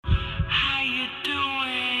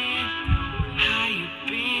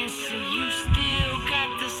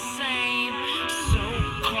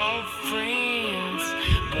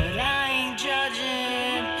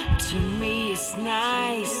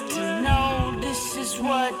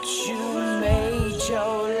what you made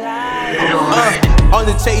your life. On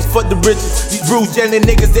the chase for the riches. These bruised jelly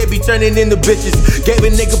niggas, they be turning into bitches. Gave a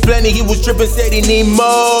nigga plenty, he was tripping, said he need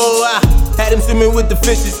more. Had him swimming with the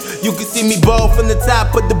fishes. You can see me ball from the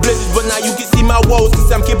top of the blizzards, but now you can see my woes,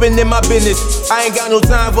 cause I'm keeping in my business. I ain't got no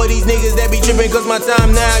time for these niggas that be tripping, cause my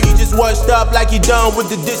time now. You just washed up like you done with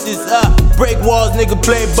the dishes. Break walls, nigga,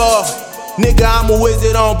 play ball. Nigga, I'm a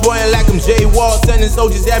wizard on point like I'm J-Wall. Sending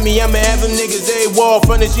soldiers at me, I'ma have them niggas A-Wall.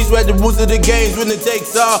 From the streets where the rules of the games when it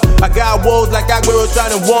takes off. I got woes like Aguero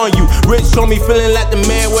trying to warn you. Rich show me feeling like the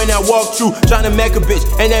man when I walk through. Trying to make a bitch,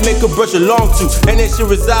 and that make a brush along to. And that shit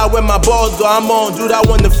reside where my balls go. I'm on, dude, I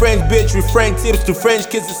want the French bitch. With Frank tips to French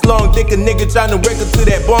kisses long. Dick a nigga trying to wreck her to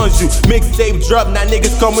that bonjour. Mixtape drop, now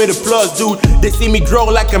niggas come with a plus, dude. They see me grow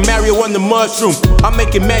like a Mario on the mushroom. I'm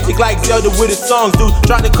making magic like Zelda with his songs, dude.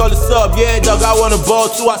 Trying to call us up, yeah, dog, I want a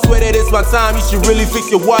ball too. I swear that it's my time, you should really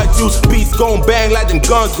fix your white juice. Beats gon' bang like them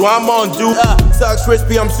guns, so I'm on, dude. Sucks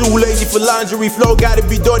crispy, I'm too lazy for lingerie. Flow gotta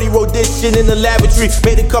be dirty, wrote this shit in the lavatory.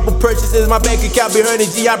 Made a couple purchases, my bank account be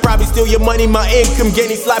earning G. I probably steal your money, my income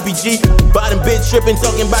getting sloppy G. Bottom bitch tripping,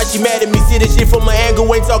 talking about she mad at me. See this shit from my angle,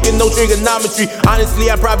 ain't talking no trigonometry.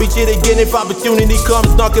 Honestly, I probably cheat again if opportunity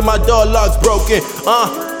comes. Knocking my door locks broken.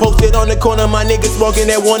 Posted on the corner, my niggas smoking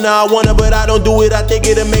that one. I wanna, but I don't do it. I think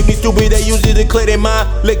it'll make me stupid. They use it to clear their mind.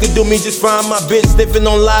 Liquor do me just fine. My bitch sniffing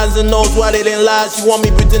on lies and knows why they didn't lie. She want me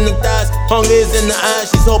between the thighs. Hunger is in the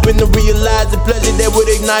eyes. She's hoping to realize the pleasure that would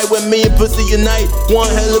ignite when me and pussy unite. One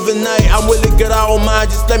hell of a night. I'm willing to get out on mine.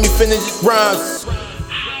 Just let me finish this rhymes.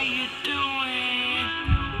 How you doing?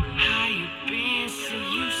 How you been? So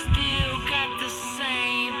you still got the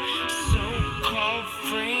same so-called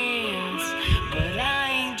friends, but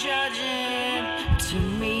I ain't judging. To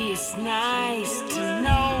me it's nice to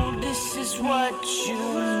know this is what you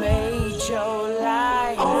made your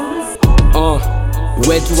life.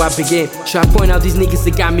 Where do I begin? Try point out these niggas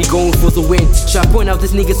that got me going for the win. Try point out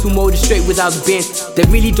these niggas who mowed it straight without the bend. They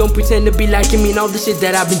really don't pretend to be liking me and all the shit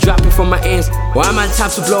that I've been dropping from my ends. Or I'm on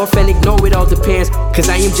top to blow off and ignore it all depends. Cause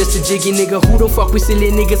I am just a jiggy nigga who don't fuck with silly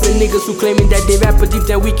niggas and niggas who claiming that they rap, but deep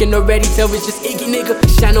down we can already tell it's just iggy nigga.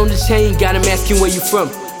 Shine on the chain, got him asking where you from.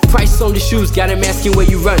 Price on the shoes, got him asking where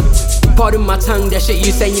you run. Pardon my tongue, that shit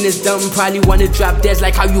you saying is dumb. Probably wanna drop dead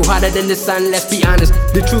like how you hotter than the sun, let's be honest.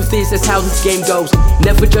 The truth is, that's how this game goes.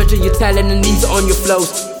 Never judging your talent and these on your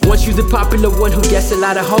flows. Once you the popular one who gets a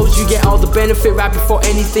lot of hoes, you get all the benefit right before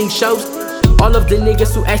anything shows. All of the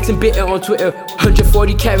niggas who acting bitter on Twitter,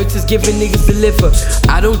 140 characters giving niggas the liver.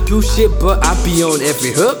 I don't do shit, but I be on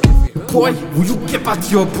every hook. Boy, will you get back to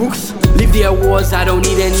your books? Leave the awards, I don't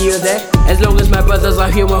need any of that. As long as my brothers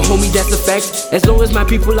are here, well homie, that's a fact. As long as my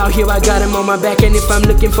people out here, I got them on my back. And if I'm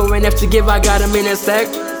looking for an F to give, I got them in a stack.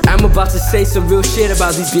 I'm about to say some real shit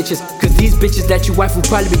about these bitches, cause these bitches that you wife will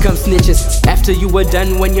probably become snitches. After you were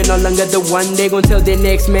done, when you're no longer the one, they gon' tell their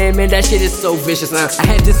next man, man, that shit is so vicious. I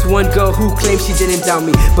had this one girl who claimed she didn't doubt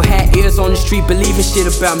me, but had ears on the street believing shit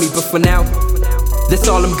about me. But for now, that's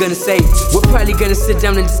all I'm gonna say. We're probably gonna sit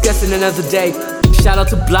down and discuss it another day. Shout out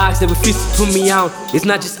to blogs that refuse to put me on. It's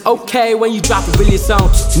not just okay when you drop a brilliant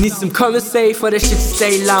song. You need some currency for that shit to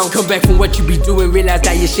stay long. Come back from what you be doing, realize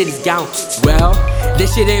that your shit is gone. Well,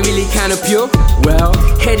 that shit ain't really kinda pure. Well,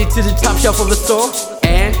 headed to the top shelf of a store.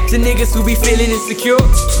 And the niggas who be feeling insecure,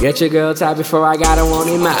 get your girl tight before I got her on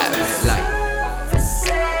in my life.